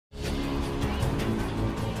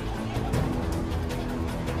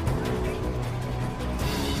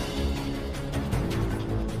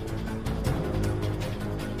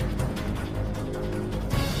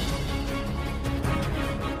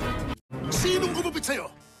sa'yo.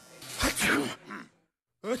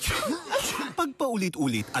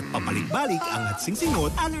 Pagpaulit-ulit at papalik-balik ang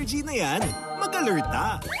hatsing-singot, allergy na yan.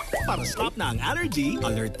 Mag-alerta. Para stop na ang allergy,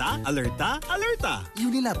 alerta, alerta, alerta.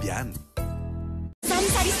 Unilab yan.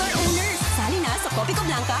 Sari-sari store owners, sali na sa Copico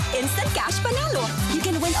Blanca Instant Cash Panalo. You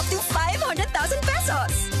can win up to 500,000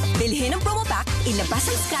 pesos. Bilhin ang promo pack, ilabas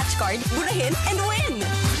ang scratch card, burahin, and win.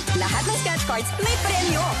 Lahat ng scratch cards may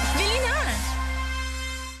premyo. Bili na!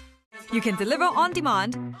 You can deliver on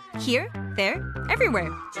demand, here, there,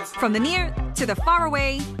 everywhere. From the near to the far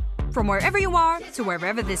away, from wherever you are to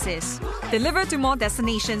wherever this is. Deliver to more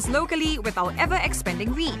destinations locally without ever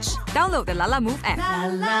expanding reach. Download the Lala Move app.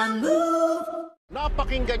 Lala Move!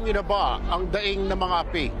 Napakinggan nyo na ba ang daing ng mga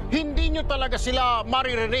api? Hindi nyo talaga sila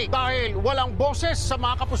maririnig dahil walang boses sa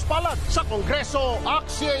mga kapuspalan. Sa Kongreso,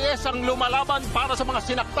 ACT-CIS ang lumalaban para sa mga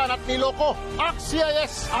sinaktan at niloko.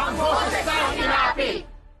 ACT-CIS ang boses ng inaapi!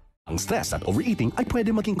 Ang stress at overeating ay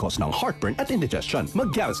pwede maging cause ng heartburn at indigestion.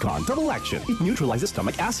 Mag-Gaviscon Double Action. It neutralizes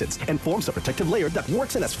stomach acids and forms a protective layer that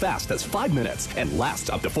works in as fast as 5 minutes and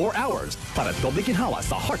lasts up to 4 hours. Para doble ginhawa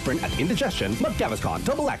sa heartburn at indigestion, mag-Gaviscon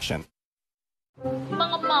Double Action.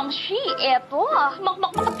 Mga mamshi, eto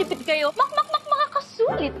makakatipid kayo.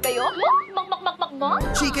 Makakasulit kayo.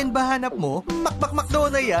 Mak. Chicken ba hanap mo? Makdo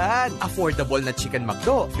na yan. Affordable na chicken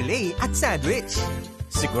McDo, filet at sandwich.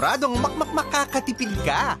 Siguradong makakatipid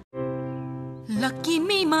ka. Lucky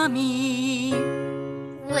me, mommy.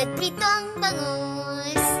 With pritong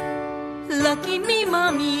bangus. Lucky me,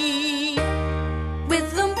 mommy. With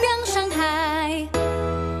lumpiang Shanghai.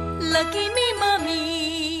 Lucky me, mommy.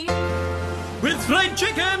 With fried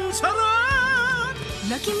chicken, sarap!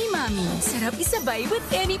 Lucky me, mommy. Sarap isabay with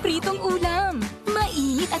any pritong ulam.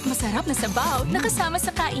 Mainit at masarap na sabaw na kasama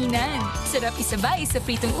sa kainan. Sarap isabay sa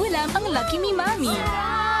pritong ulam ang Lucky me, mommy.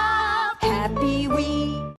 Happy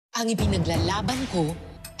We! Ang ipinaglalaban ko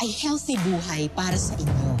ay healthy buhay para sa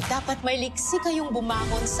inyo. Dapat may liksi kayong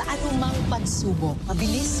bumangon sa anumang pagsubok.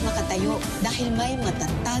 Mabilis makatayo dahil may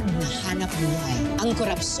matatag na hanap buhay. Ang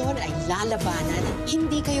korupsyon ay lalabanan,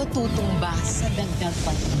 hindi kayo tutumba sa dagdag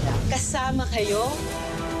paghirap. Kasama kayo,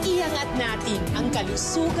 iangat natin ang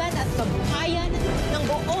kalusugan at kabuhayan ng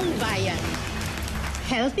buong bayan.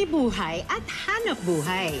 Healthy buhay at hanap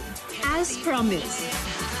buhay. As promised.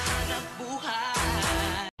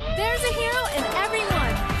 There's a hero in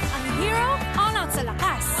everyone. Ang hero, all out sa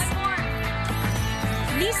lakas.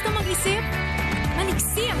 Listo mag-isip,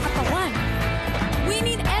 manigsi ang katawan. We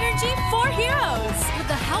need energy for heroes with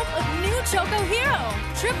the help of new Choco Hero.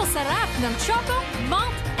 Triple sarap ng Choco,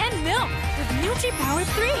 Malt, and Milk with Nutri-Power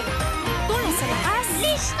 3. Tulong sa lakas.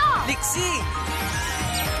 Listo! Liksi!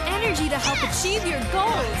 Energy to help achieve your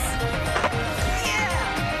goals.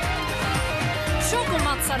 Choco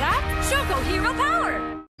Malt Sarap, Choco Hero Power.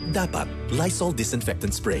 Dapat Lysol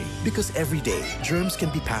Disinfectant Spray because every day, germs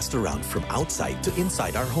can be passed around from outside to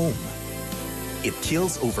inside our home. It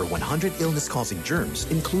kills over 100 illness-causing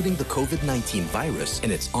germs, including the COVID-19 virus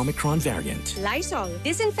and its Omicron variant. Lysol.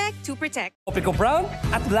 Disinfect to protect. Copico Brown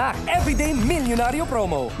at Black Everyday Milyonaryo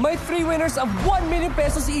Promo. May 3 winners of 1 million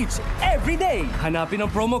pesos each every day. Hanapin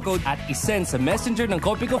ang promo code at isend sa messenger ng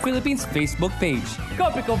Copico Philippines Facebook page.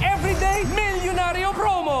 Copico Everyday Milyonaryo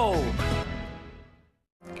Promo!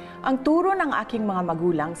 Ang turo ng aking mga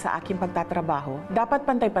magulang sa aking pagtatrabaho, dapat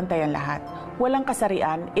pantay-pantay ang lahat. Walang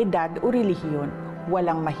kasarian, edad o relihiyon.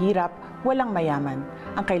 Walang mahirap, walang mayaman.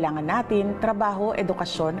 Ang kailangan natin, trabaho,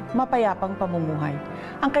 edukasyon, mapayapang pamumuhay.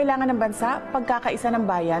 Ang kailangan ng bansa, pagkakaisa ng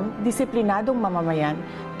bayan, disiplinadong mamamayan,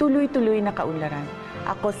 tuloy-tuloy na kaunlaran.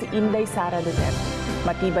 Ako si Inday Sara Duterte.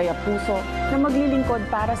 Matibay ang puso na maglilingkod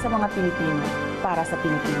para sa mga Pilipino, para sa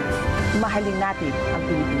Pilipinas. Mahalin natin ang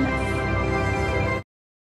Pilipinas.